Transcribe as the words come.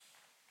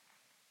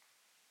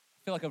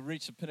feel like I've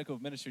reached the pinnacle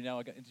of ministry now.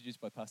 I got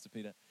introduced by Pastor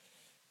Peter.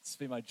 It's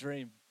been my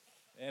dream,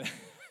 and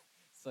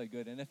so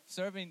good. And if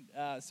serving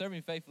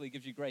faithfully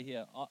gives you grey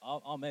hair,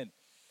 I'm in.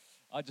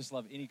 I just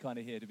love any kind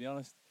of hair, to be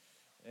honest.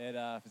 And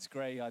if it's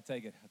grey, I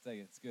take it.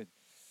 It's good.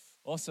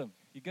 Awesome.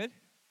 You good?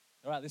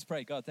 All right, let's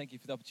pray. God, thank you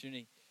for the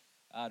opportunity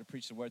to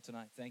preach the word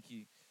tonight. Thank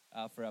you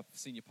for our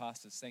senior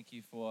pastors. Thank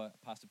you for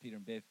Pastor Peter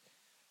and Bev.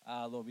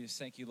 Lord, we just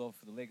thank you, Lord,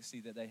 for the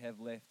legacy that they have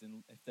left.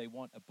 And if they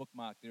want a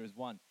bookmark, there is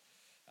one.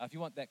 If you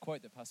want that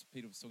quote that Pastor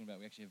Peter was talking about,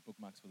 we actually have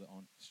bookmarks with it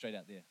on, straight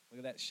out there. Look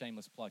at that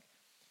shameless plug.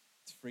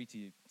 It's free to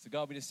you. So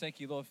God, we just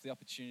thank you, Lord, for the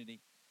opportunity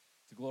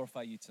to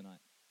glorify you tonight.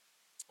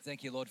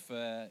 Thank you, Lord,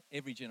 for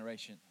every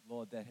generation,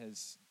 Lord, that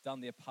has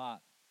done their part,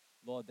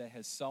 Lord, that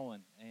has sown,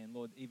 and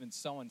Lord, even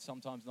sown,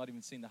 sometimes not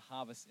even seen the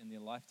harvest in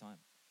their lifetime.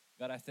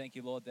 God, I thank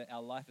you, Lord, that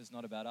our life is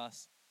not about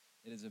us,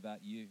 it is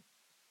about you.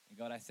 And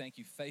God, I thank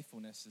you,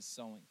 faithfulness is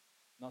sowing,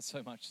 not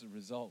so much the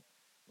result,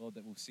 Lord,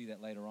 that we'll see that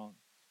later on.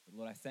 But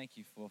Lord, I thank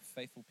you for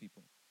faithful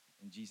people,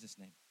 in Jesus'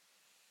 name.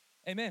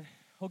 Amen.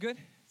 All good?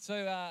 So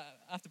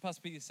after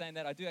Pastor Peter saying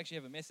that, I do actually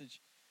have a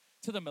message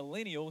to the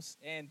millennials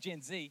and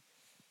Gen Z.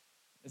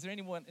 Is there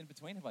anyone in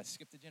between? Have I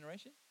skipped a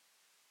generation?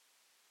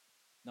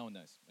 No one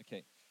knows.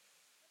 Okay.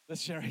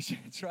 This generation,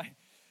 that's right.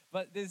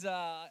 But there's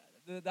the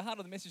heart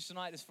of the message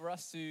tonight is for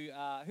us to,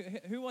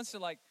 who wants to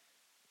like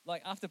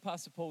after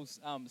Pastor Paul's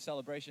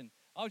celebration,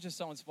 I was just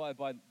so inspired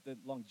by the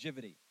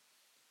longevity,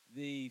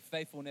 the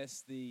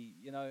faithfulness,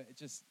 it's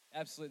just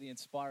absolutely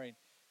inspiring.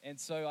 And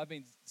so I've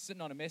been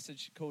sitting on a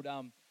message called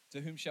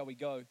To Whom Shall We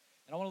Go?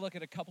 And I want to look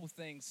at a couple of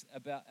things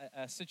about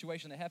a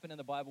situation that happened in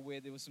the Bible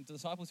where there were some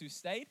disciples who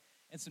stayed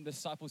and some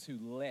disciples who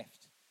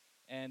left.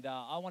 And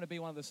I want to be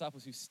one of the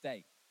disciples who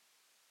stay.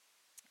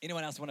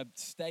 Anyone else want to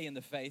stay in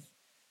the faith?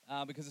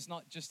 Because it's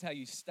not just how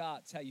you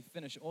start, it's how you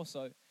finish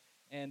also.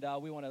 And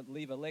we want to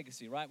leave a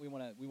legacy, right? We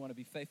want to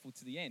be faithful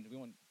to the end. We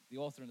want the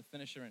author and the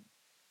finisher, and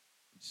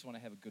we just want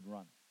to have a good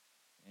run.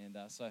 And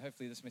so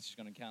hopefully this message is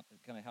going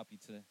to help you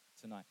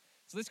tonight.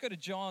 So let's go to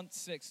John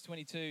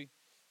 6:22,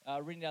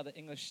 reading out the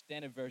English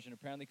Standard Version,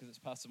 apparently, because it's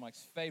Pastor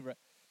Mike's favorite.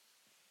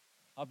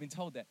 I've been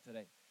told that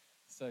today.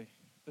 So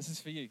this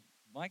is for you,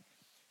 Mike.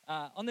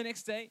 On the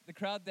next day, the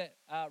crowd that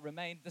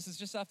remained, this is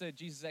just after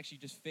Jesus actually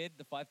just fed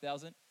the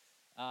 5,000.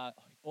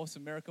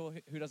 Awesome miracle.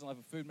 Who doesn't love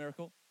a food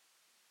miracle?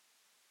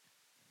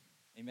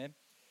 Amen.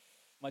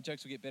 My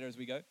jokes will get better as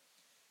we go.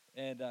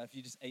 And if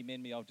you just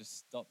amen me, I'll just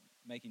stop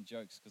making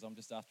jokes because I'm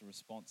just after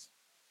response.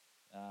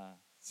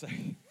 So,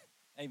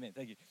 amen.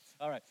 Thank you.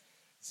 All right.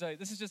 So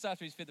this is just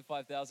after he's fed the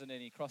 5,000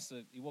 and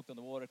he walked on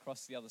the water,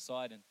 crossed the other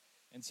side.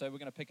 And so we're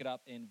going to pick it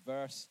up in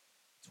verse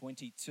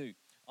 22.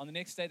 On the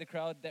next day, the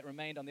crowd that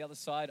remained on the other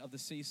side of the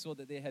sea saw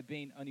that there had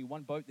been only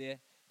one boat there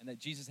and that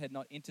Jesus had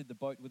not entered the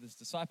boat with his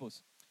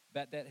disciples,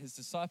 but that his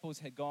disciples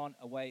had gone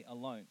away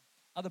alone.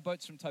 Other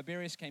boats from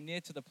Tiberias came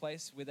near to the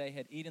place where they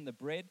had eaten the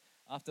bread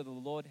after the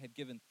Lord had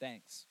given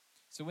thanks.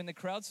 So when the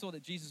crowd saw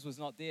that Jesus was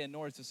not there,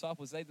 nor his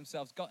disciples, they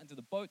themselves got into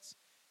the boats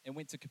and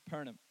went to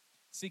Capernaum,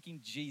 seeking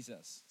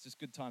Jesus. It's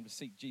just a good time to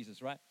seek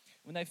Jesus, right?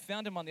 When they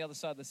found him on the other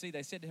side of the sea,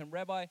 they said to him,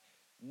 Rabbi,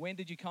 when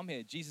did you come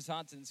here? Jesus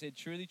answered and said,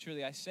 Truly,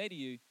 truly, I say to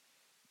you,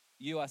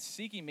 you are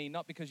seeking me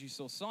not because you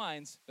saw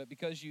signs, but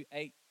because you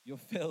ate your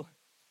fill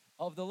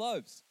of the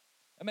loaves.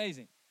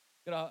 Amazing.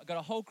 Got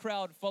a whole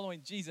crowd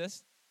following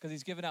Jesus because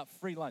he's given out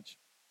free lunch.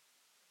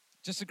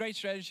 Just a great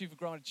strategy for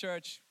growing a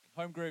church,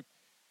 home group,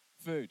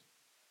 food.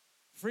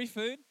 Free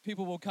food,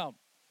 people will come.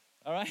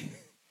 All right?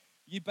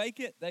 You bake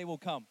it, they will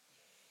come.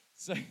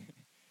 So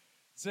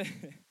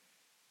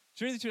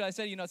truly, truly, I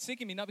say to you, you're not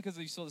seeking me not because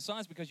you saw the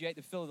signs, because you ate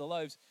the fill of the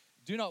loaves.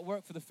 Do not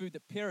work for the food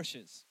that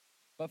perishes,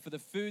 but for the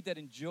food that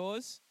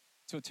endures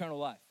to eternal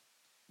life,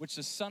 which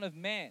the Son of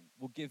Man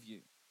will give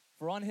you.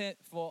 For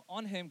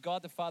on him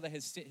God the Father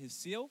has set his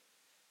seal.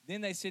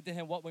 Then they said to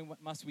him, what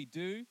must we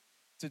do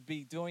to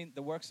be doing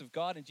the works of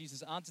God? And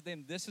Jesus answered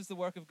them, this is the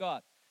work of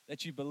God,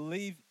 that you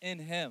believe in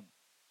him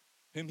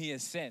whom he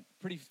has sent.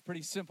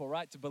 Pretty simple,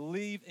 right? To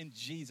believe in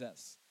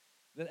Jesus.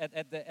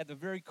 At the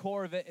very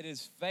core of it, it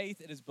is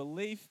faith, it is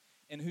belief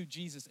in who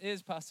Jesus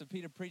is. Pastor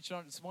Peter preached on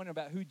it this morning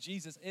about who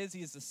Jesus is.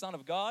 He is the Son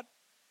of God.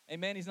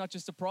 Amen. He's not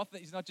just a prophet.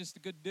 He's not just a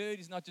good dude.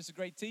 He's not just a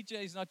great teacher.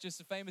 He's not just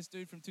a famous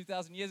dude from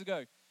 2,000 years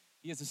ago.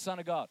 He is the Son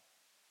of God.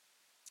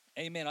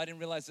 Amen. I didn't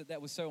realize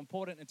that was so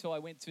important until I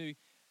went to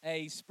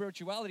a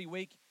spirituality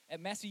week at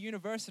Massey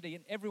University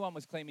and everyone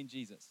was claiming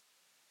Jesus.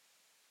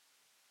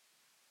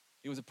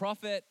 He was a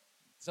prophet.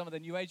 Some of the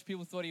New Age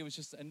people thought he was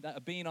just a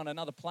being on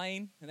another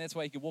plane, and that's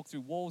why he could walk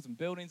through walls and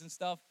buildings and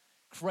stuff.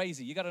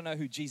 Crazy. You got to know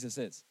who Jesus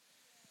is.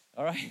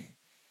 All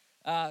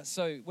right?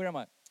 So where am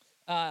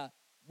I?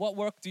 What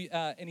work do you,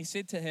 and he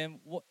said to him,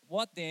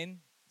 what then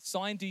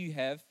sign do you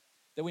have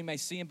that we may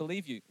see and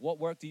believe you? What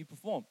work do you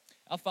perform?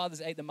 Our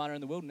fathers ate the manna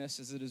in the wilderness,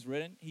 as it is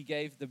written. He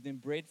gave them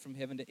bread from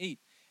heaven to eat.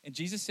 And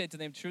Jesus said to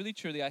them, truly,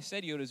 truly, I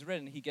say to you, it is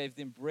written, he gave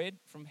them bread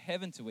from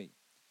heaven to eat.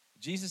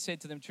 Jesus said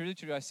to them, truly,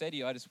 truly, I say to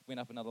you, I just went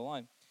up another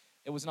line.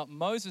 It was not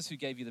Moses who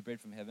gave you the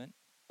bread from heaven,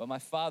 but my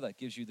Father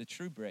gives you the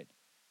true bread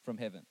from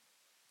heaven.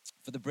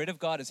 For the bread of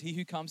God is he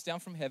who comes down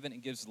from heaven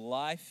and gives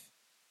life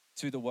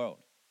to the world.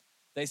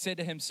 They said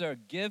to him, Sir,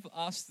 give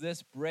us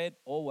this bread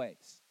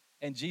always.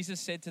 And Jesus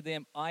said to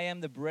them, I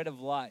am the bread of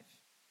life.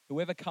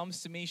 Whoever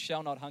comes to me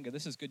shall not hunger.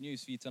 This is good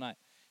news for you tonight.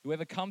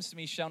 Whoever comes to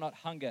me shall not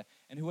hunger,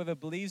 and whoever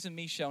believes in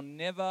me shall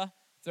never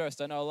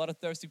thirst. I know a lot of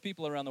thirsty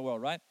people around the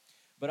world, right?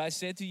 But I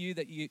said to you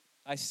that you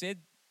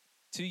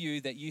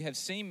have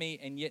seen me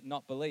and yet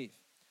not believe.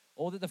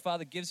 All that the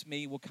Father gives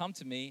me will come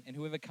to me, and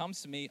whoever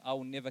comes to me, I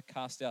will never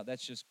cast out.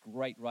 That's just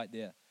great right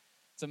there.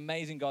 It's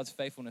amazing God's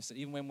faithfulness, that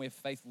even when we're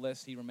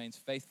faithless, he remains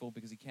faithful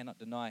because he cannot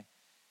deny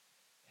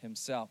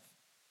himself.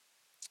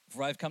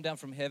 For I have come down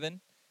from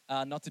heaven,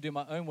 not to do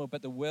my own will,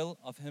 but the will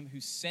of him who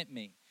sent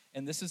me.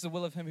 And this is the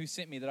will of him who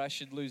sent me, that I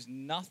should lose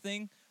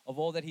nothing of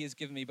all that he has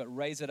given me, but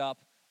raise it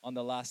up on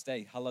the last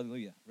day.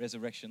 Hallelujah,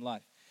 resurrection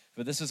life.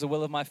 For this is the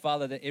will of my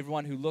Father, that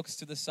everyone who looks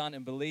to the Son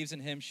and believes in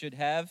him should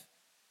have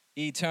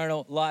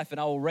eternal life,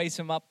 and I will raise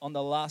him up on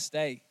the last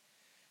day.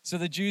 So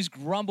the Jews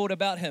grumbled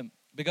about him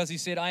because he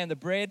said, I am the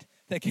bread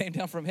that came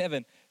down from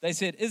heaven. They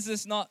said, is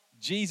this not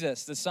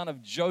Jesus, the son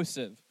of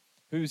Joseph,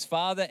 whose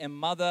father and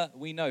mother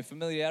we know?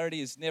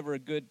 Familiarity is never a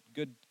good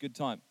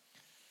time.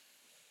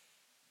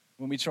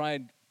 When we try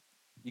and,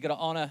 you got to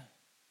honor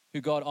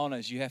who God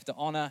honors. You have to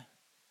honor.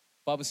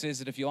 The Bible says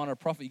that if you honor a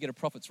prophet, you get a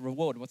prophet's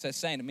reward. What's that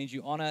saying? It means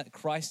you honor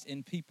Christ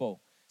in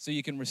people so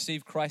you can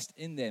receive Christ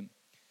in them.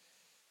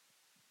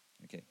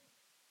 Okay.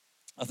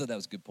 I thought that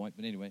was a good point,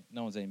 but anyway,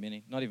 no one's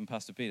amening, not even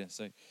Pastor Peter,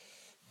 so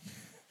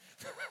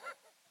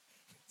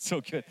it's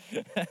all good.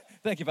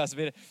 Thank you, Pastor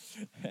Peter.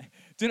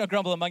 Do not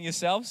grumble among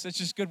yourselves. It's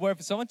just a good word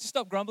for someone. Just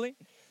stop grumbling.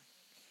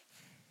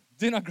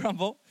 Do not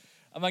grumble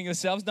among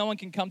yourselves. No one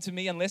can come to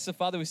me unless the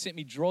Father who sent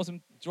me draws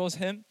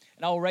him,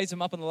 and I will raise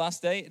him up on the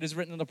last day. It is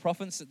written in the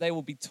prophets that they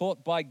will be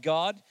taught by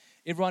God.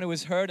 Everyone who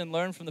has heard and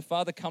learned from the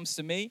Father comes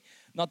to me.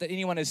 Not that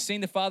anyone has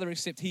seen the Father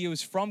except he who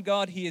is from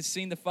God. He has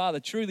seen the Father.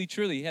 Truly,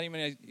 truly. How do you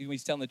mean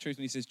he's telling the truth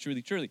when he says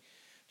truly, truly?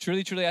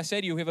 Truly, truly, I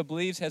say to you, whoever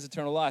believes has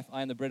eternal life.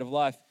 I am the bread of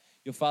life.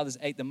 Your fathers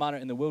ate the manna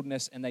in the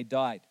wilderness and they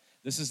died.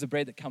 This is the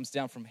bread that comes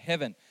down from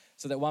heaven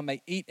so that one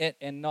may eat it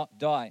and not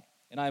die.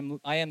 And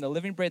I am the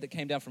living bread that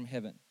came down from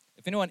heaven.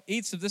 If anyone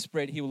eats of this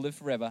bread, he will live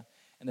forever.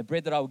 And the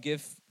bread that I will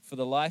give for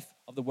the life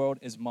of the world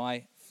is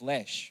my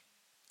flesh.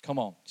 Come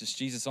on, just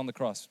Jesus on the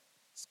cross.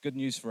 It's good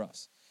news for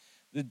us.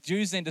 The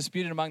Jews then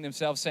disputed among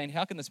themselves, saying,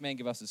 how can this man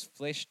give us his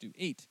flesh to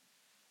eat?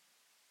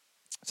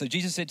 So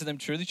Jesus said to them,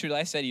 truly, truly,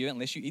 I say to you,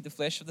 unless you eat the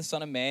flesh of the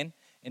Son of Man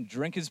and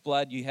drink his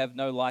blood, you have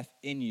no life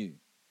in you.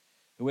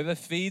 Whoever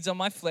feeds on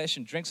my flesh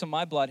and drinks on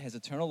my blood has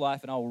eternal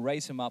life, and I will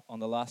raise him up on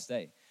the last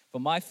day.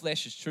 For my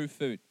flesh is true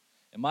food,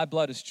 and my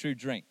blood is true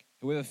drink.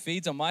 Whoever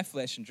feeds on my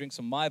flesh and drinks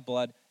on my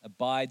blood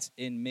abides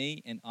in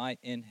me, and I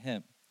in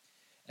him.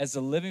 As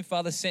the living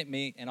Father sent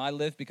me, and I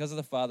live because of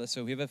the Father,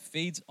 so whoever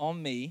feeds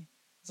on me,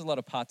 there's a lot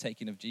of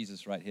partaking of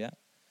Jesus right here,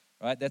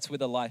 right? That's where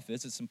the life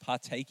is. It's some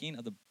partaking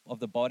of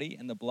the body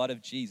and the blood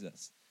of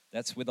Jesus.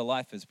 That's where the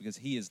life is, because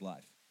he is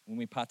life. When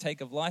we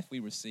partake of life, we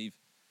receive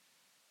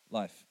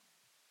life.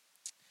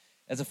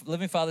 As the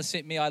living Father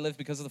sent me, I live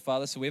because of the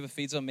Father, so whoever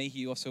feeds on me,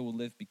 he also will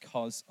live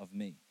because of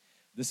me.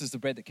 This is the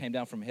bread that came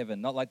down from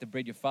heaven, not like the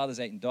bread your fathers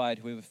ate and died.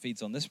 Whoever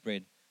feeds on this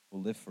bread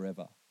will live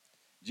forever.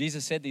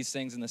 Jesus said these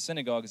things in the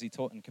synagogue as he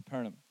taught in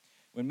Capernaum.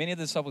 When many of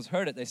the disciples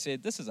heard it, they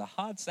said, this is a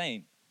hard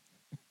saying.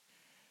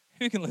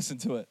 Who can listen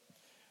to it?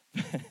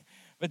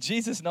 But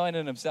Jesus, knowing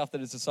in himself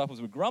that his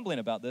disciples were grumbling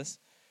about this,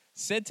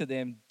 said to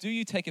them, do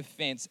you take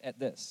offense at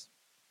this?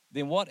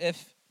 Then what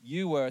if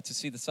you were to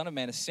see the Son of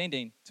Man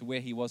ascending to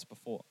where he was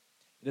before?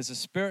 It is the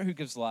Spirit who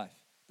gives life.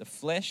 The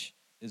flesh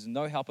is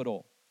no help at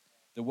all.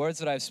 The words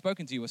that I have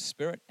spoken to you are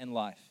spirit and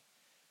life.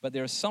 But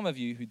there are some of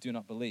you who do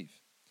not believe.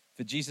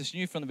 For Jesus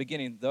knew from the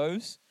beginning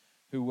those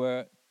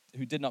who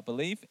did not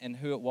believe and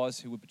who it was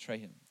who would betray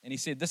him. And he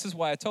said, this is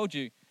why I told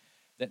you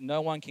that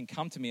no one can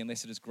come to me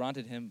unless it is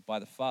granted him by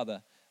the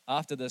Father.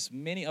 After this,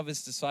 many of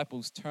his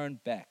disciples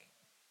turned back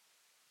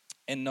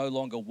and no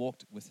longer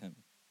walked with him.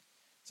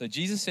 So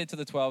Jesus said to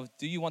the 12,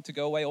 do you want to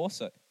go away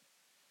also?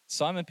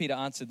 Simon Peter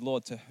answered,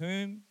 Lord, to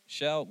whom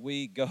shall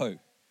we go?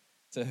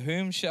 To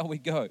whom shall we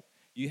go?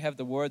 You have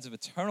the words of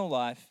eternal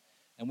life,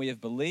 and we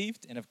have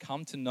believed and have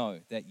come to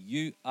know that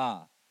you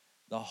are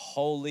the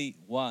Holy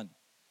One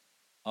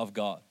of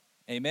God.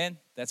 Amen?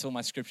 That's all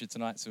my scripture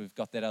tonight, so we've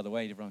got that out of the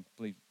way. Everyone,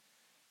 believe,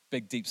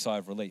 big, deep sigh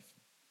of relief.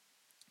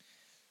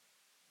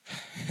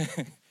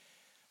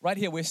 Right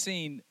here, we're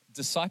seeing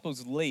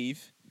disciples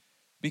leave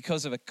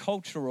because of a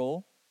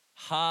cultural,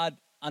 hard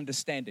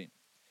understanding.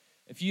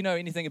 If you know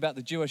anything about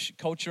the Jewish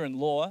culture and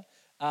law,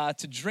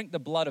 to drink the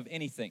blood of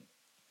anything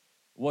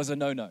was a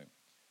no-no.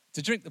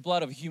 To drink the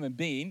blood of a human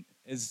being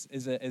is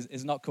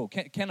not cool.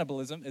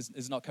 Cannibalism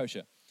is not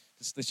kosher.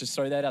 Let's just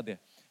throw that out there.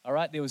 All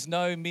right? There was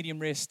no medium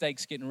rare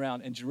steaks getting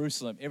around in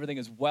Jerusalem. Everything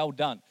is well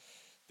done.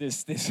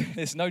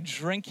 There's no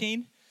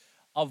drinking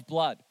of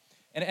blood.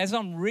 And as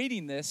I'm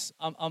reading this,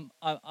 I'm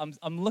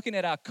looking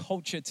at our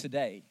culture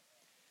today.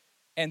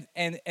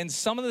 And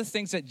some of the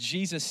things that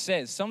Jesus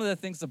says, some of the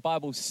things the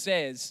Bible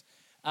says,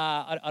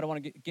 I don't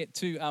want to get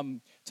too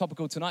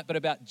topical tonight, but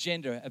about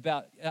gender,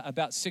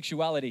 about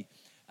sexuality,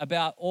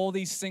 about all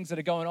these things that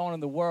are going on in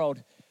the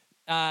world.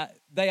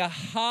 They are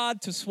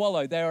hard to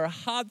swallow. They are a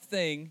hard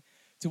thing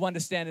to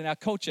understand in our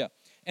culture.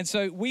 And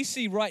so we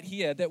see right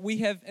here that we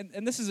have,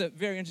 and this is a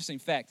very interesting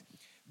fact,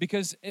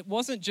 because it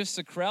wasn't just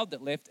the crowd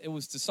that left, it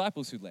was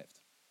disciples who left.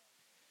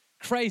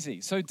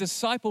 Crazy. So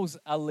disciples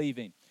are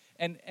leaving.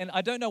 And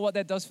I don't know what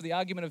that does for the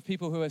argument of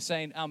people who are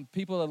saying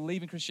people are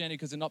leaving Christianity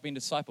because they're not being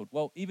discipled.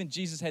 Well, even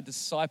Jesus had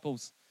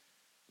disciples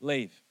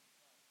leave.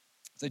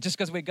 So just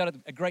because we've got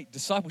a great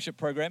discipleship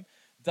program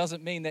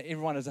doesn't mean that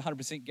everyone is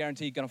 100%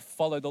 guaranteed going to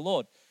follow the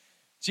Lord.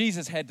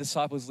 Jesus had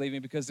disciples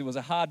leaving because there was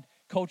a hard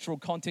cultural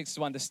context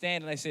to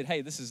understand, and they said,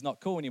 hey, this is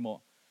not cool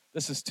anymore.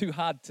 This is too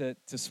hard to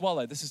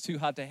swallow. This is too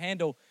hard to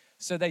handle.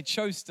 So they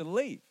chose to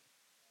leave.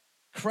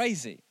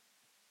 Crazy.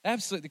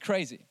 Absolutely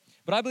crazy.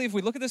 But I believe if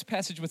we look at this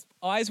passage with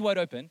eyes wide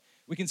open,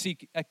 we can see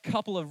a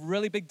couple of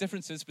really big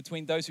differences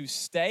between those who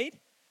stayed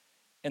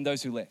and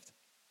those who left.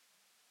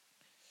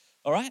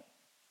 All right?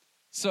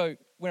 So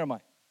where am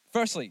I?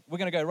 Firstly, we're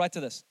going to go right to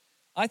this.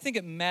 I think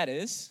it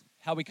matters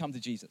how we come to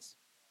Jesus.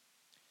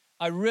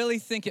 I really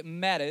think it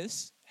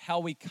matters how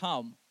we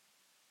come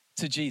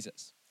to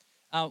Jesus.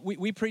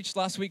 We preached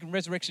last week on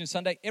Resurrection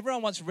Sunday.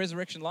 Everyone wants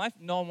resurrection life.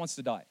 No one wants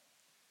to die.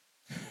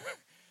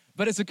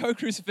 But it's a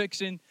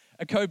co-crucifixion,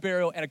 a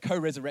co-burial, and a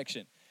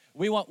co-resurrection.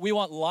 We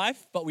want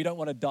life, but we don't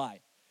want to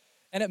die.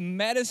 And it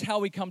matters how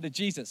we come to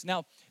Jesus.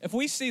 Now, if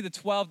we see the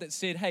 12 that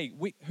said, hey,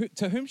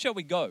 to whom shall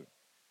we go?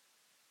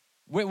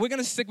 We're going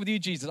to stick with you,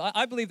 Jesus.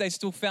 I believe they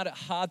still found it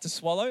hard to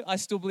swallow. I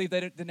still believe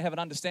they didn't have an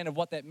understanding of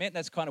what that meant.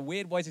 That's kind of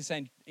weird. Why is he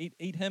saying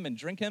eat him and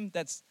drink him?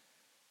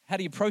 How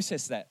do you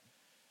process that?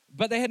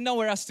 But they had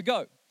nowhere else to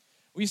go.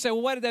 Well, you say,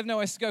 well, why did they have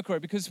nowhere else to go, Corey?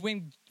 Because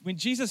when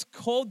Jesus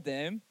called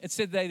them, it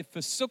said they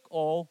forsook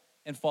all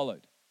and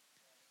followed.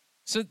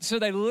 So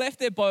they left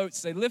their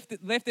boats, they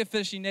left their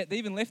fishing net, they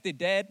even left their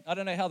dad. I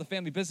don't know how the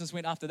family business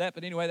went after that,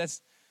 but anyway,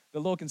 the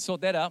Lord can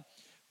sort that out.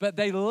 But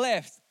they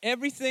left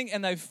everything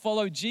and they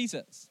followed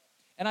Jesus.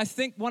 And I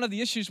think one of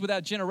the issues with our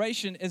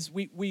generation is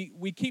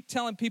we keep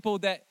telling people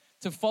that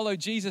to follow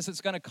Jesus,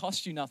 it's going to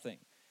cost you nothing.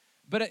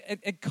 But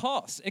it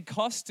costs. It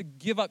costs to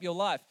give up your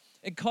life.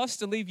 It costs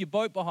to leave your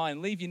boat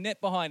behind, leave your net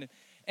behind.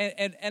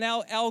 And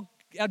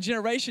our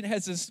generation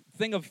has this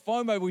thing of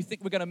FOMO where we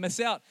think we're going to miss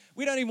out.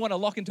 We don't even want to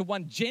lock into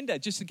one gender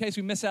just in case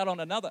we miss out on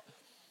another.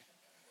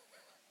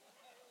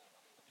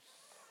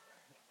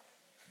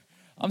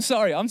 I'm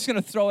sorry. I'm just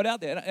going to throw it out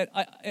there.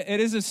 It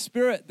is a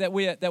spirit that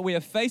we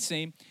are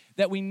facing,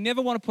 that we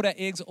never want to put our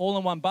eggs all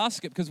in one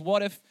basket, because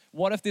what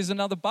if there's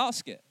another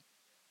basket?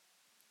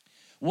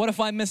 What if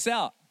I miss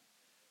out?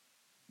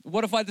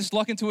 What if I just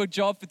lock into a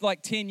job for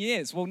like 10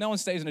 years? Well, no one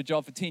stays in a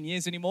job for 10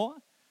 years anymore.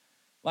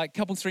 Like a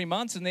couple, 3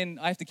 months, and then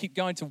I have to keep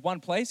going to one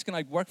place. Can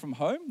I work from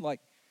home?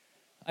 Like,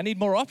 I need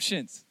more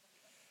options.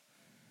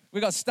 We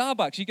got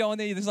Starbucks. You go in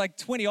there, there's like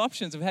 20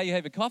 options of how you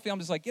have your coffee. I'm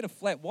just like, get a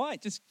flat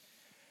white. Just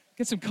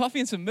get some coffee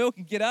and some milk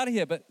and get out of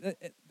here. But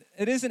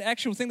it is an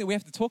actual thing that we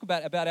have to talk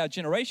about our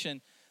generation,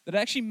 that it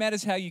actually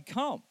matters how you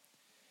come.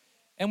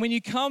 And when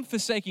you come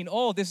forsaking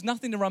all, there's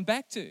nothing to run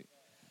back to.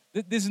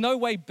 There's no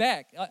way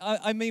back.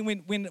 I mean,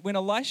 when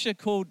Elijah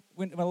called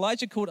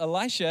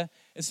Elisha,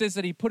 it says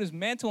that he put his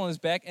mantle on his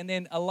back, and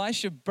then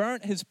Elisha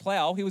burnt his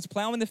plow. He was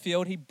plowing the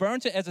field. He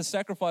burnt it as a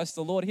sacrifice to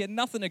the Lord. He had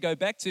nothing to go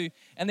back to,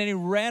 and then he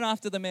ran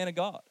after the man of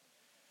God.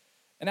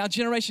 And our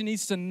generation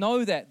needs to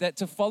know that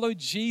to follow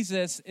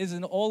Jesus is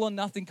an all or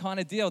nothing kind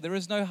of deal. There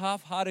is no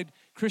half-hearted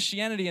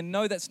Christianity, and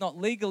no, that's not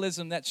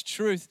legalism, that's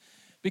truth.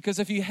 Because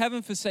if you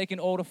haven't forsaken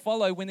all to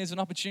follow, when there's an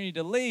opportunity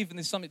to leave and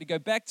there's something to go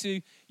back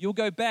to, you'll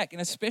go back.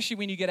 And especially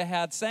when you get a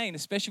hard saying,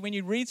 especially when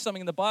you read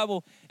something in the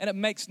Bible and it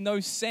makes no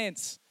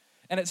sense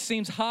and it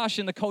seems harsh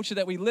in the culture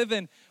that we live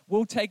in,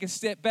 we'll take a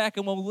step back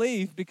and we'll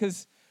leave,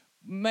 because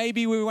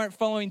maybe we weren't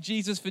following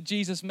Jesus for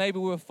Jesus. Maybe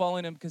we were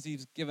following him because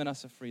he's given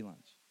us a free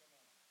lunch.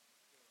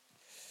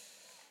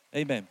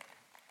 Amen.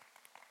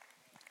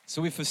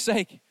 So we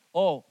forsake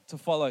all to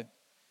follow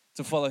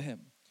him.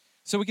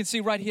 So we can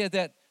see right here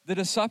that the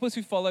disciples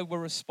who followed were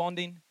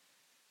responding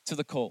to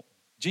the call.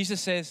 Jesus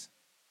says,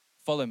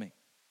 follow me.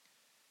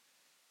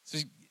 So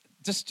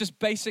just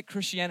basic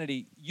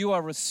Christianity, you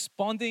are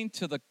responding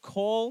to the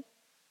call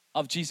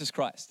of Jesus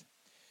Christ.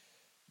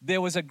 There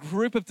was a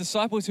group of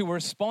disciples who were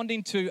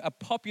responding to a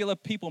popular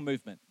people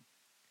movement.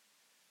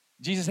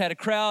 Jesus had a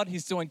crowd.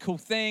 He's doing cool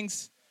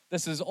things.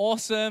 This is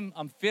awesome.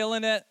 I'm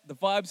feeling it. The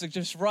vibes are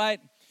just right.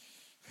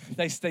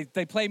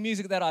 They play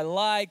music that I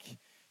like.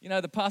 You know,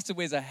 the pastor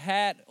wears a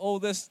hat, all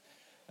this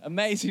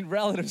amazing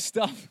relative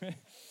stuff.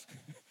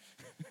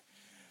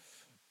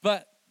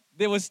 But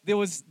there was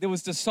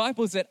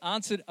disciples that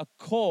answered a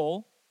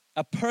call,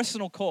 a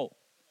personal call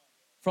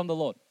from the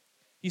Lord.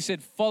 He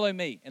said, follow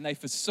me, and they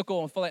forsook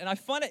all and followed. And I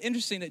find it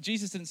interesting that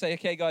Jesus didn't say,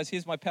 okay, guys,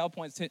 here's my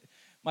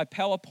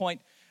PowerPoint,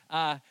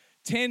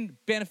 10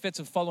 benefits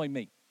of following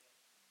me.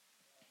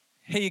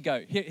 Here you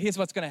go. Here's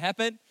what's going to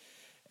happen.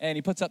 And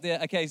he puts up there,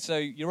 okay, so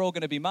you're all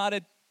going to be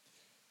martyred.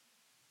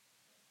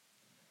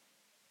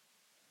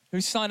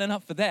 Who's signing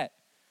up for that,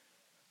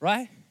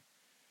 right?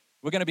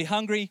 We're going to be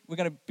hungry. We're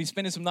going to be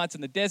spending some nights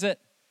in the desert.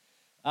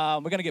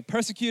 We're going to get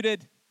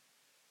persecuted.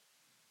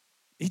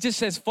 He just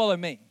says, follow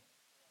me.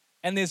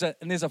 And there's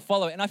a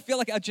follow. And I feel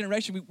like our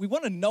generation, we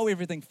want to know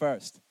everything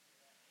first.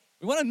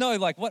 We want to know,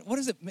 like, what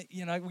does it mean?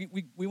 You know,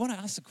 we want to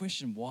ask the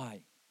question,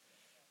 why?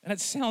 And it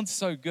sounds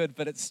so good,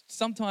 but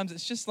sometimes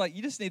it's just like,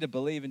 you just need to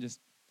believe and just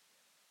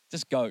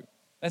go.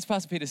 As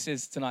Pastor Peter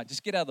says tonight,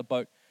 just get out of the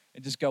boat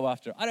and just go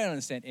after it. I don't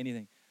understand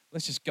anything.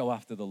 Let's just go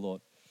after the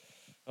Lord.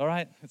 All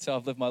right? That's how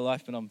I've lived my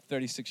life, and I'm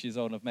 36 years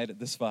old and I've made it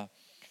this far.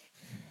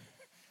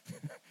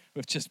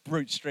 With just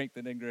brute strength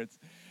and ignorance.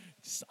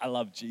 I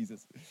love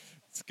Jesus.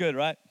 It's good,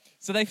 right?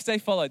 So they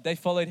followed. They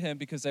followed him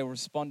because they were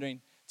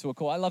responding to a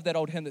call. I love that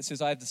old hymn that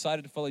says, I have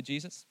decided to follow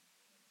Jesus.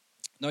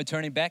 No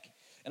turning back.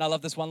 And I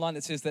love this one line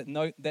that says that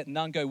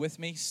none go with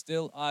me,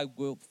 still I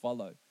will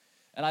follow.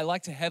 And I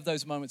like to have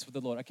those moments with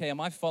the Lord. Okay,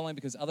 am I following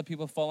because other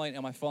people are following?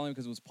 Am I following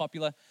because it was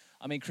popular?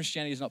 I mean,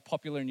 Christianity is not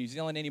popular in New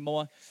Zealand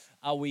anymore.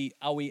 Are we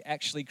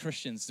actually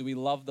Christians? Do we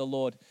love the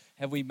Lord?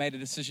 Have we made a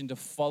decision to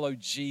follow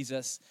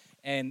Jesus?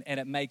 And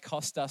it may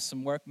cost us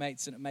some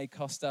workmates, and it may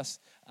cost us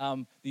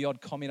the odd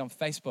comment on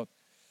Facebook.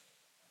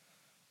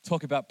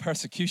 Talk about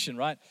persecution,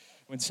 right?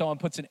 When someone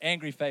puts an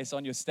angry face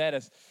on your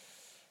status.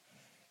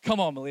 Come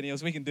on,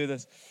 millennials, we can do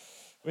this.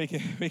 We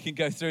can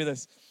go through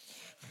this.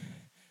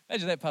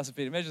 Imagine that, Pastor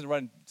Peter. Imagine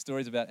writing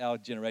stories about our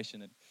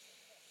generation and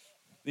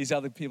these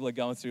other people are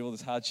going through all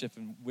this hardship,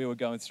 and we were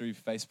going through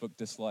Facebook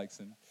dislikes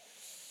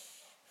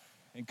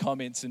and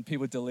comments and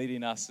people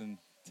deleting us and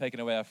taking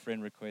away our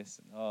friend requests.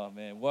 And, oh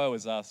man, woe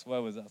is us.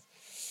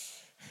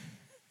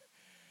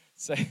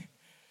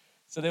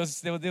 So there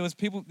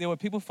were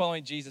people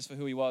following Jesus for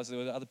who he was. There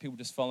were other people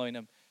just following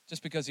him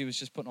just because he was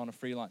just putting on a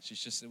free lunch.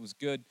 It was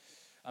good.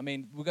 I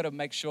mean, we've got to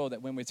make sure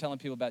that when we're telling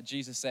people about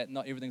Jesus, that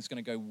not everything's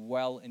going to go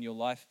well in your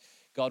life.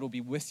 God will be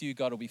with you.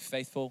 God will be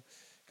faithful.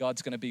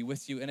 God's going to be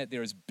with you in it.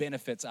 There is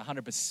benefits,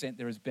 100%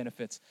 there is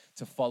benefits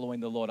to following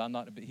the Lord. I'm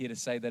not here to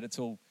say that it's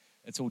all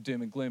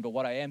doom and gloom, but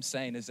what I am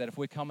saying is that if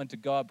we're coming to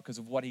God because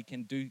of what he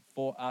can do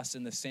for us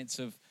in the sense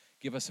of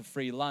give us a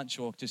free lunch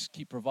or just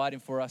keep providing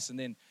for us, and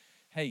then,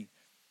 hey,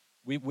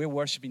 we're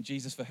worshiping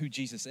Jesus for who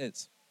Jesus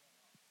is.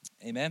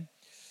 Amen?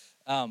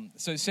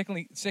 So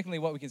secondly,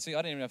 what we can see,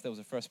 I don't even know if that was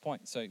the first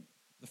point. So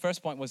the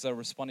first point was they're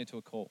responding to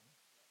a call.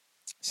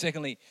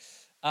 Secondly,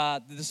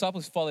 the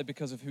disciples followed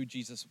because of who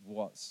Jesus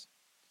was.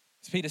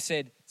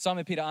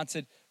 Simon Peter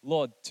answered,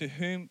 Lord, to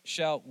whom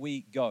shall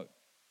we go?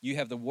 You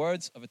have the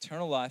words of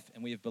eternal life,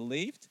 and we have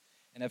believed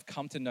and have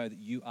come to know that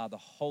you are the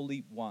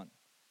Holy One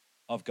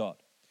of God.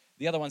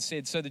 The other one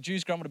said, so the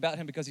Jews grumbled about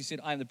him because he said,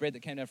 I am the bread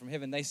that came down from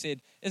heaven. They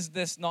said, is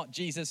this not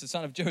Jesus, the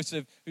son of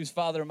Joseph, whose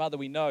father and mother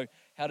we know?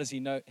 How does he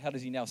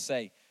now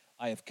say,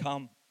 I have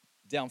come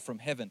down from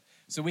heaven?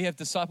 So we have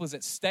disciples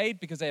that stayed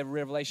because they have a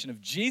revelation of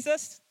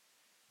Jesus,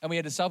 and we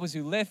had disciples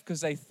who left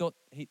because they thought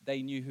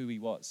they knew who he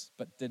was,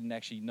 but didn't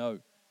actually know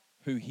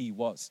who he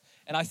was.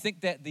 And I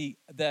think that the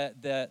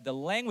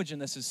language in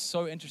this is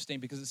so interesting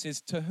because it says,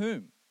 to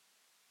whom?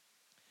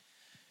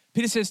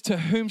 Peter says, to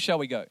whom shall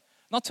we go?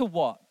 Not to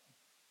what,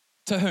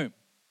 to whom?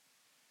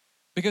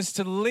 Because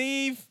to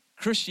leave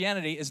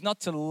Christianity is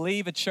not to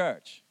leave a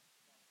church.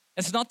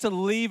 It's not to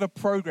leave a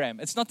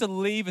program. It's not to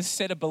leave a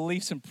set of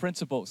beliefs and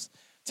principles.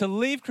 To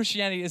leave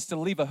Christianity is to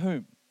leave a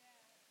whom.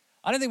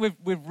 I don't think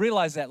we've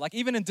realized that. Like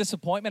even in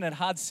disappointment and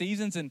hard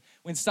seasons and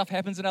when stuff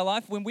happens in our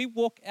life, when we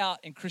walk out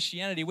in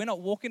Christianity, we're not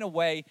walking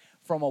away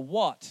from a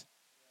what.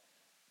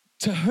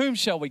 To whom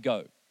shall we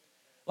go?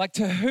 Like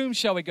to whom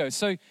shall we go?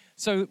 So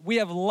we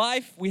have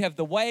life, we have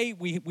the way,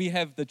 we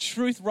have the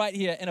truth right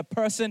here in a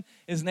person.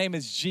 His name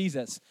is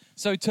Jesus.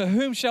 So to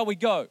whom shall we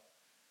go?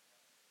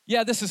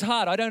 Yeah, this is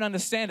hard. I don't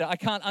understand it. I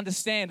can't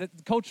understand it.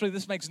 Culturally,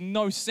 this makes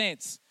no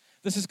sense.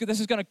 This is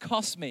going to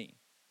cost me.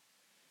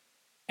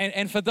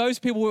 And for those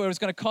people who it was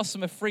going to cost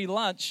them a free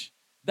lunch,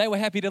 they were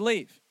happy to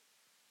leave.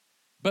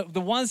 But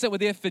the ones that were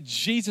there for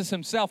Jesus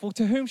himself, well,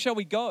 to whom shall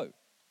we go?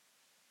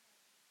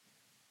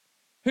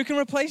 Who can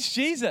replace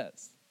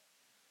Jesus?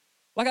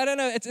 Like, I don't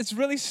know, it's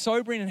really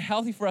sobering and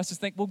healthy for us to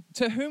think, well,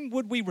 to whom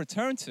would we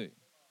return to?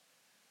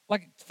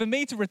 Like, for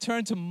me to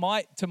return to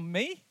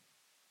me?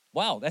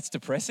 Wow, that's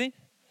depressing.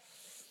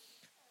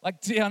 Like,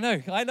 yeah,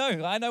 I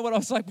know what I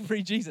was like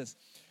pre-Jesus.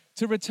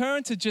 To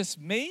return to just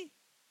me,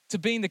 to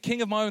being the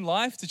king of my own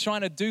life, to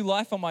trying to do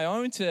life on my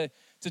own, to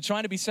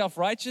trying to be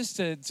self-righteous,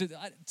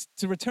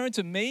 to return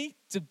to me,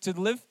 to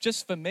live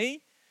just for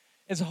me,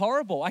 is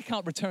horrible. I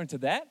can't return to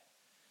that.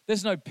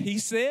 There's no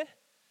peace there.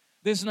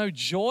 There's no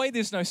joy.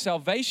 There's no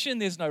salvation.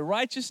 There's no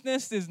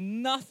righteousness. There's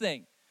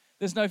nothing.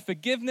 There's no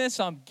forgiveness.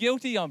 I'm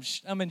guilty.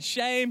 I'm in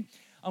shame.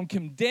 I'm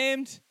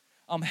condemned.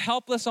 I'm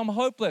helpless. I'm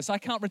hopeless. I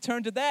can't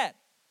return to that.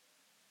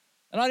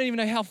 And I don't even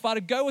know how far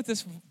to go with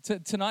this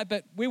tonight,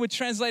 but we were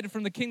translated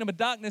from the kingdom of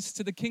darkness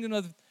to the kingdom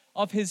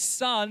of his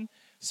son.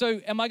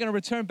 So am I going to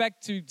return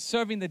back to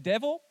serving the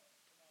devil?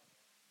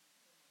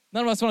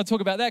 None of us want to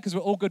talk about that because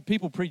we're all good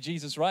people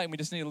pre-Jesus, right? And we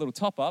just need a little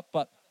top up.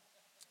 But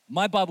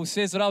my Bible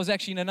says that I was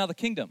actually in another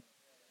kingdom.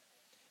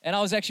 And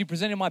I was actually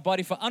presenting my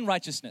body for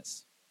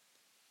unrighteousness.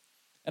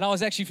 And I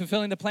was actually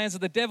fulfilling the plans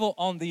of the devil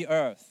on the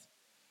earth.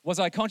 Was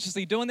I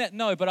consciously doing that?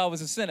 No, but I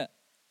was a sinner.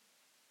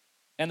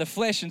 And the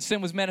flesh and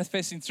sin was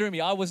manifesting through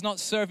me. I was not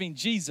serving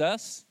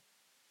Jesus.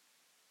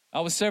 I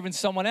was serving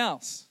someone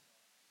else.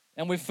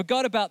 And we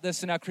forgot about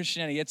this in our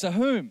Christianity. It's a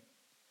whom.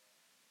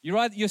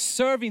 You're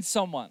serving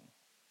someone.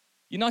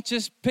 You're not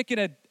just picking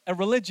a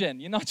religion.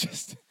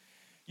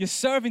 You're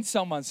serving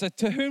someone. So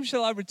to whom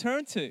shall I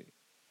return to?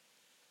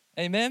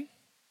 Amen?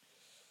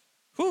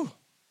 Whew.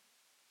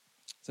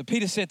 So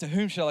Peter said, to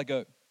whom shall I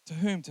go? To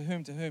whom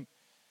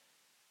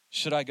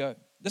should I go?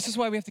 This is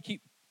why we have to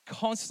keep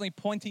constantly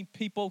pointing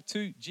people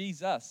to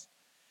Jesus,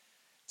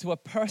 to a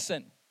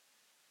person,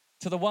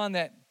 to the one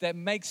that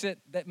makes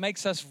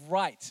us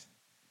right,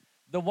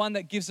 the one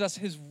that gives us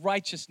his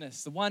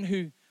righteousness, the one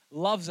who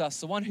loves us,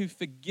 the one who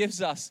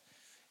forgives us,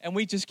 and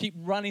we just keep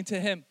running to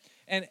him.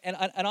 And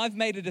I've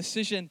made a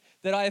decision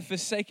that I have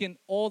forsaken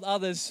all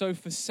others, so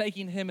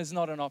forsaking him is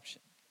not an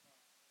option.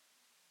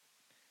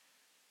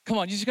 Come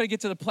on, you just got to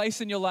get to the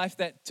place in your life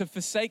that to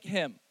forsake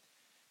him.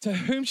 To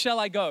whom shall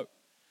I go?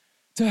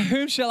 To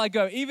whom shall I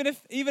go? Even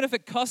if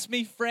it costs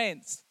me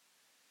friends,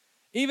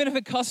 even if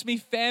it costs me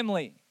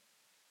family.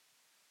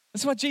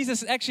 That's what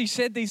Jesus actually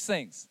said these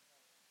things.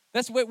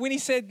 That's when he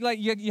said, like,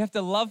 you have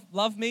to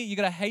love me, you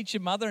got to hate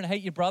your mother and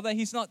hate your brother.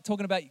 He's not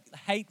talking about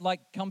hate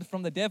like comes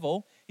from the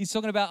devil. He's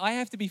talking about I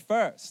have to be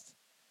first.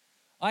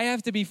 I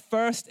have to be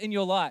first in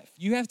your life.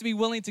 You have to be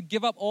willing to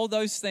give up all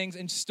those things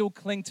and still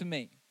cling to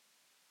me.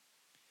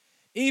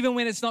 Even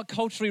when it's not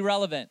culturally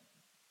relevant.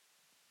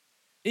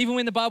 Even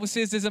when the Bible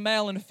says there's a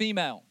male and a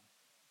female.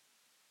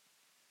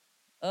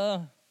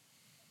 Even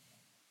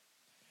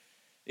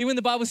when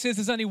the Bible says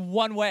there's only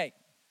one way,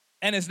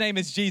 and his name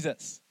is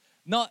Jesus.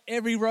 Not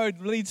every road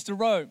leads to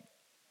Rome.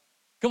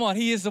 Come on,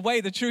 he is the way,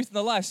 the truth, and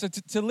the life. So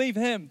to leave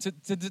him,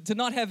 to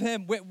not have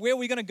him, where are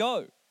we going to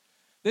go?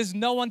 There's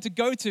no one to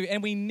go to,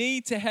 and we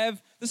need to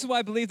have, this is why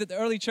I believe that the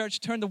early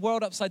church turned the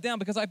world upside down,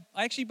 because I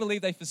actually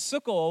believe they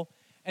forsook all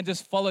and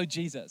just followed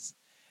Jesus.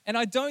 And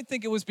I don't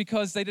think it was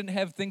because they didn't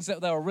have things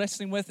that they were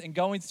wrestling with and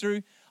going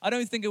through. I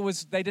don't think it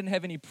was they didn't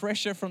have any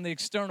pressure from the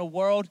external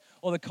world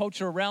or the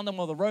culture around them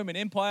or the Roman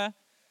Empire.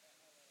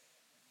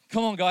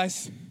 Come on,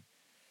 guys.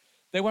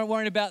 They weren't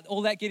worried about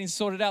all that getting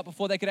sorted out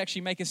before they could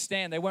actually make a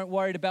stand. They weren't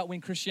worried about when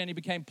Christianity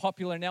became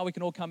popular and now we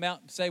can all come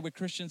out and say we're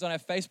Christians on our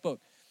Facebook.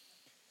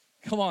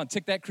 Come on,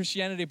 tick that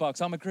Christianity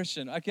box. I'm a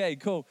Christian. Okay,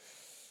 cool.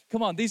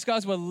 Come on, these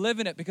guys were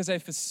living it because they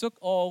forsook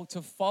all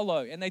to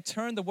follow, and they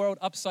turned the world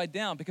upside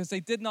down because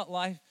they did not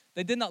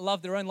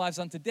love their own lives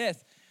unto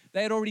death.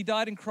 They had already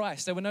died in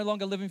Christ. They were no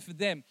longer living for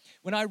them.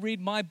 When I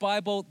read my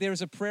Bible, there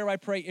is a prayer I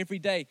pray every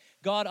day.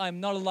 God, I'm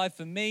not alive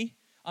for me.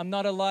 I'm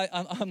not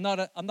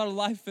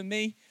alive for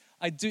me.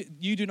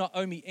 You do not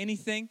owe me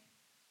anything.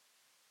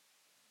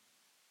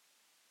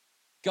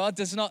 God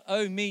does not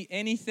owe me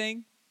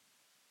anything.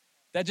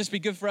 That'd just be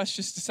good for us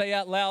just to say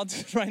out loud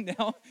right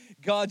now.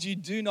 God, you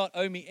do not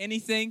owe me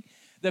anything.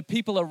 The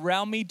people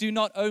around me do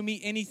not owe me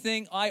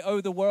anything. I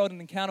owe the world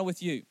an encounter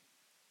with you.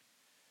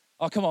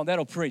 Oh, come on,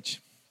 that'll preach.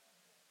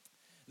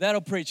 That'll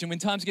preach. And when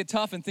times get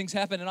tough and things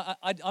happen, and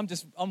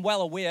I'm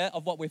well aware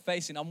of what we're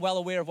facing. I'm well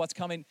aware of what's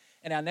coming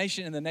in our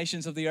nation and the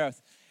nations of the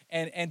earth.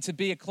 And to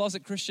be a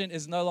closet Christian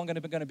is no longer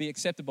going to be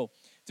acceptable.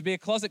 To be a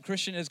closet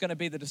Christian is going to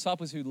be the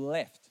disciples who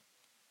left.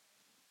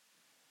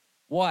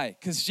 Why?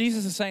 Because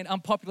Jesus is saying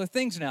unpopular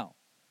things now.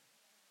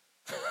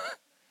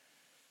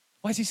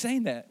 Why is he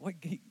saying that?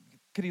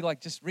 Could he like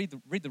just read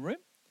the room?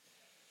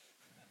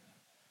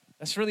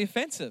 That's really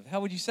offensive. How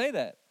would you say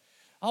that?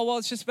 Oh, well,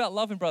 it's just about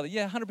loving, brother.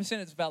 Yeah, 100%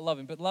 it's about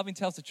loving, but loving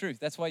tells the truth.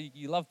 That's why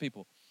you love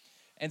people.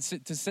 And so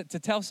to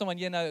tell someone,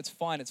 yeah, no, it's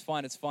fine.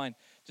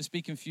 Just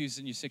be confused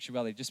in your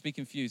sexuality. Just be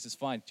confused. It's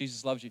fine.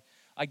 Jesus loves you.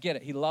 I get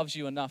it. He loves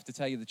you enough to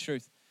tell you the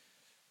truth.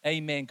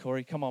 Amen,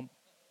 Corey. Come on.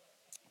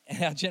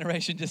 And our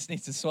generation just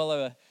needs to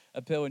swallow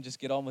a pill and just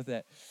get on with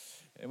that.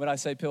 And when I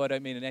say pill, I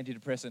don't mean an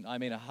antidepressant. I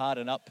mean a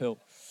harden up pill.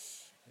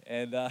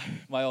 And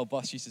my old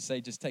boss used to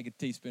say, just take a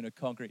teaspoon of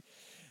concrete.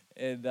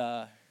 And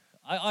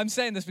I'm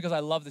saying this because I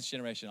love this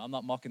generation. I'm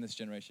not mocking this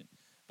generation.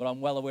 But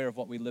I'm well aware of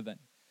what we live in.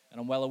 And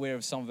I'm well aware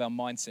of some of our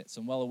mindsets.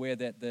 I'm well aware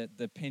that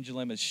the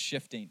pendulum is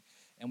shifting.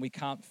 And we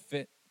can't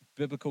fit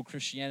biblical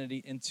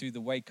Christianity into the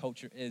way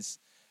culture is.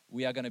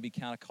 We are going to be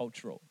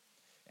countercultural.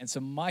 And so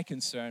my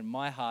concern,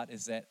 my heart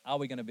is that, are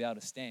we going to be able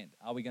to stand?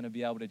 Are we going to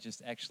be able to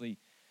just actually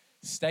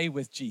stay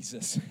with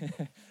Jesus?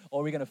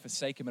 Or are we going to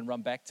forsake him and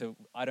run back to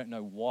I don't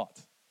know what?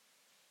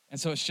 And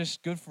so it's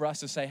just good for us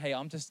to say, hey,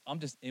 I'm just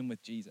in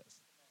with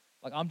Jesus.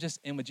 Like I'm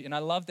just in with Jesus. And I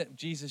love that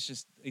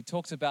Jesus he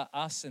talks about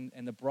us and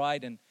the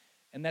bride, and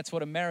that's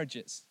what a marriage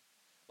is.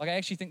 Like I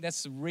actually think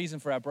that's the reason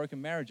for our broken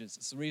marriages.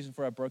 It's the reason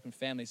for our broken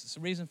families. It's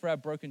the reason for our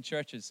broken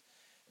churches,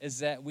 is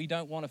that we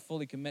don't want to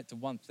fully commit to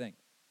one thing.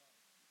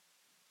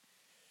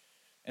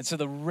 And so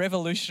the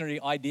revolutionary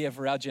idea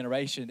for our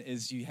generation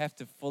is you have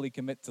to fully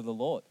commit to the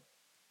Lord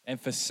and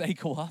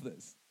forsake all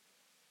others.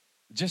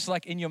 Just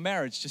like in your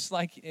marriage, just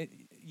like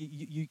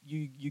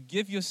you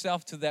give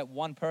yourself to that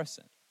one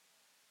person.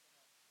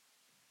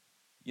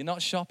 You're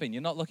not shopping.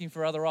 You're not looking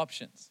for other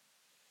options.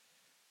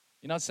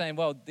 You're not saying,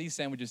 well, these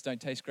sandwiches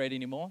don't taste great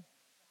anymore.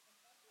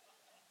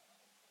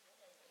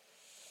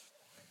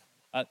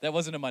 That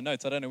wasn't in my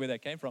notes. I don't know where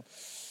that came from.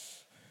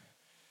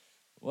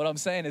 What I'm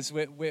saying is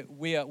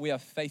we are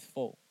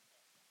faithful.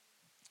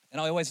 And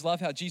I always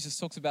love how Jesus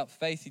talks about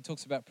faith. He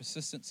talks about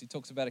persistence. He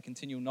talks about a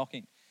continual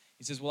knocking.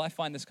 He says, will I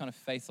find this kind of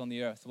faith on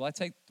the earth?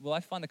 Will I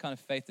find the kind of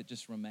faith that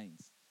just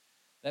remains?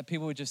 That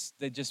people are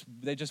they're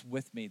just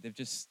with me.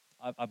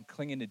 I'm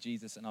clinging to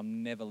Jesus and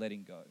I'm never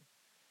letting go.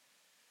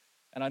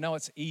 And I know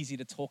it's easy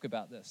to talk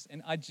about this.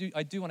 And I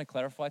do want to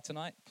clarify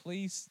tonight.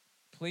 Please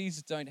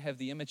don't have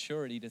the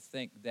immaturity to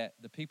think that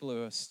the people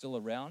who are still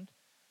around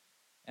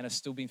and are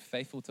still being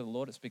faithful to the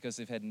Lord, it's because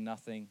they've had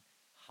nothing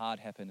hard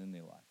happen in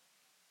their life.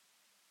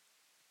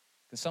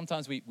 Because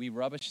sometimes we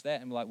rubbish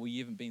that and we're like, well,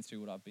 you haven't been through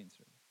what I've been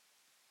through.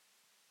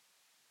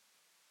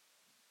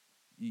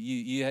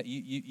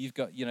 You've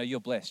got, you're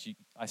blessed.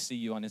 I see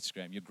you on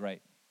Instagram. You're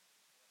great.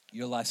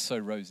 Your life's so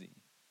rosy.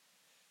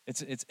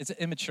 It's an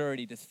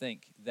immaturity to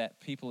think that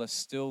people are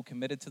still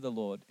committed to the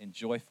Lord and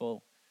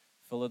joyful,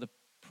 full of the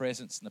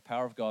presence and the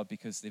power of God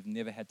because they've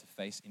never had to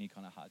face any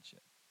kind of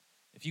hardship.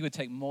 If you would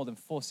take more than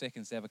 4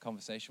 seconds to have a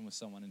conversation with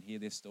someone and hear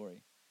their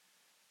story,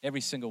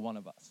 every single one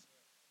of us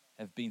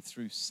have been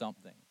through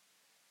something.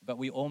 But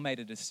we all made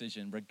a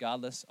decision,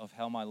 regardless of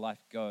how my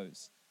life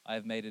goes. I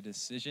have made a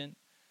decision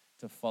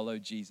to follow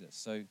Jesus.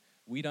 So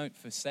we don't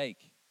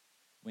forsake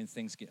when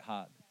things get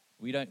hard.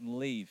 We don't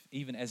leave.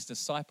 Even as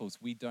disciples,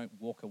 we don't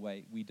walk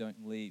away. We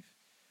don't leave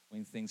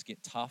when things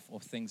get tough or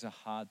things are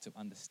hard to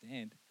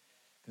understand,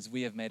 because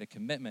we have made a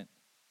commitment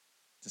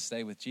to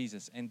stay with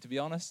Jesus. And to be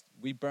honest,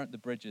 we burnt the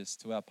bridges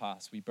to our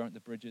past. We burnt the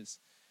bridges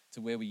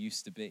to where we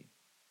used to be.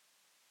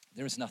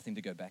 There is nothing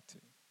to go back to.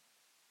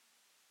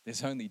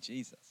 There's only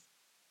Jesus.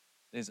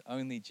 There's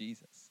only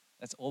Jesus.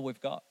 That's all we've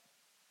got.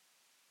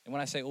 And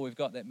when I say all we've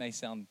got, that may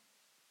sound,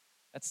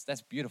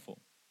 that's beautiful.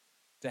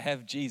 To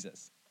have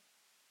Jesus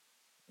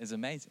is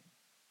amazing.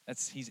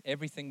 He's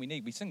everything we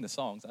need. We sing the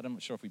songs. I'm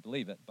not sure if we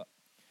believe it, but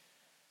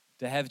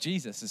to have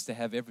Jesus is to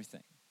have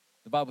everything.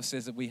 The Bible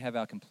says that we have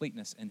our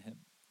completeness in him.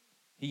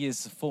 He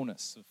is the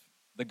fullness of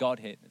the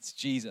Godhead. It's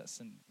Jesus,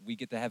 and we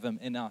get to have him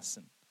in us,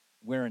 and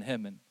we're in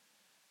him, and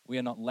we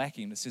are not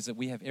lacking. It says that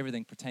we have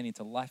everything pertaining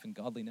to life and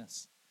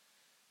godliness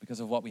because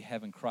of what we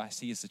have in Christ.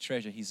 He is the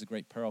treasure. He's the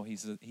great pearl.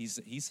 He's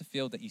the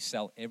field that you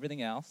sell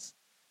everything else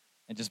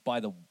and just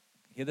buy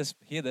hear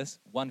this,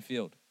 one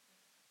field.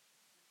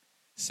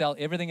 Sell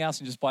everything else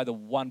and just buy the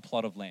one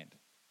plot of land.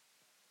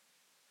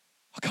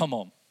 Oh, come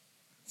on.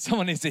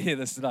 Someone needs to hear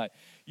this tonight.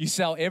 You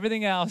sell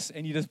everything else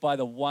and you just buy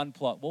the one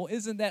plot. Well,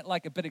 isn't that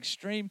like a bit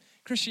extreme?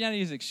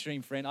 Christianity is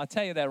extreme, friend. I'll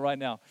tell you that right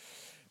now.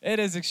 It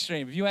is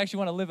extreme. If you actually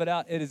want to live it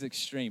out, it is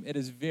extreme. It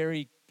is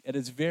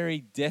very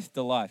death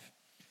to life.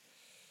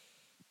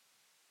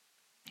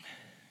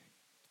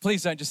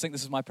 Please don't just think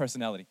this is my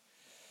personality.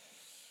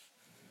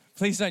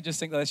 Please don't just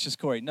think that that's just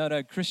Corey.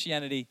 No,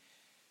 Christianity,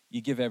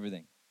 you give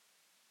everything.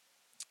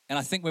 And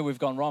I think where we've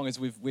gone wrong is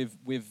we've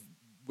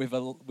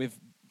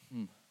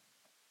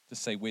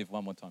just say we've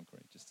one more time,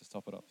 Corey, just to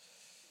top it off.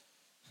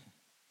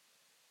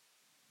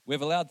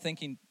 We've allowed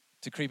thinking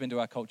to creep into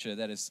our culture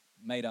that has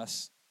made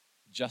us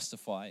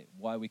justify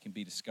why we can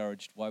be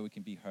discouraged, why we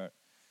can be hurt,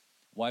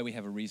 why we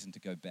have a reason to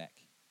go back.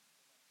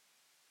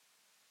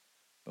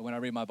 But when I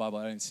read my Bible,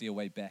 I don't see a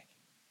way back.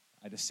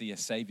 I just see a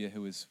Savior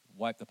who has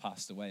wiped the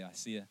past away. I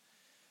see a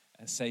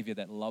Savior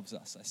that loves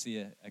us. I see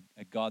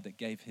a God that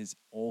gave his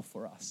all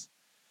for us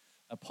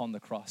upon the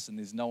cross, and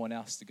there's no one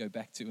else to go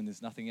back to, and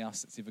there's nothing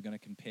else that's ever going to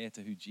compare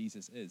to who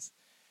Jesus is.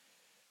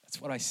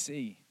 That's what I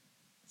see.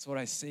 That's what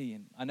I see.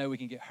 And I know we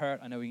can get hurt.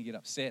 I know we can get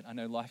upset. I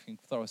know life can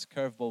throw us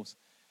curveballs.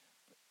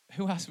 But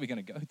who else are we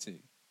going to go to?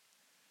 If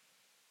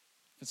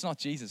it's not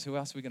Jesus, who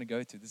else are we going to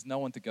go to? There's no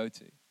one to go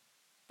to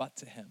but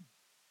to him.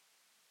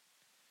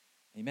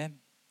 Amen.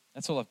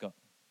 That's all I've got.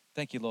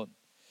 Thank you, Lord.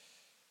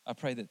 I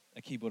pray that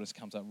a keyboardist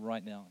comes up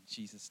right now in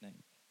Jesus'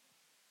 name.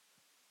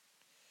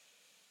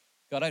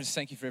 God, I just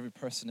thank you for every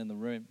person in the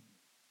room.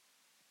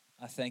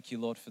 I thank you,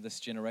 Lord, for this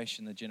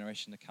generation, the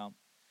generation to come.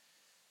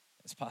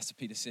 As Pastor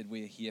Peter said,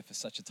 we are here for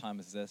such a time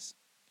as this.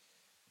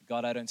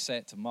 God, I don't say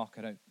it to mock.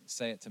 I don't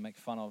say it to make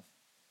fun of.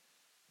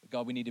 But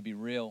God, we need to be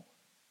real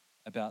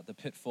about the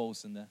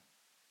pitfalls and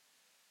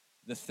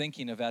the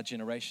thinking of our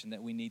generation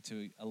that we need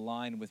to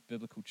align with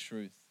biblical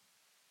truth.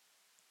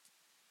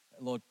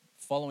 Lord,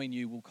 following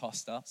you will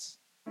cost us,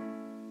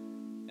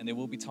 and there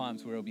will be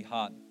times where it will be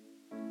hard.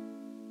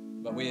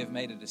 But we have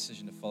made a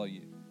decision to follow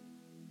you.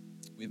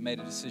 We've made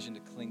a decision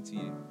to cling to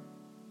you.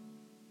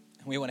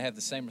 And we want to have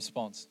the same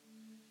response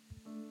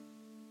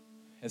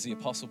as the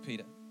Apostle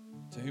Peter.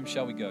 To whom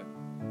shall we go?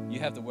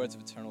 You have the words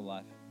of eternal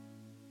life.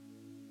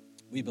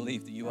 We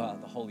believe that you are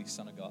the Holy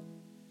Son of God.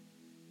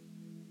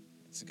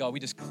 So God, we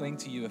just cling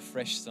to you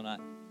afresh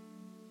tonight.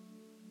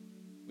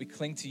 We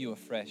cling to you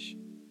afresh.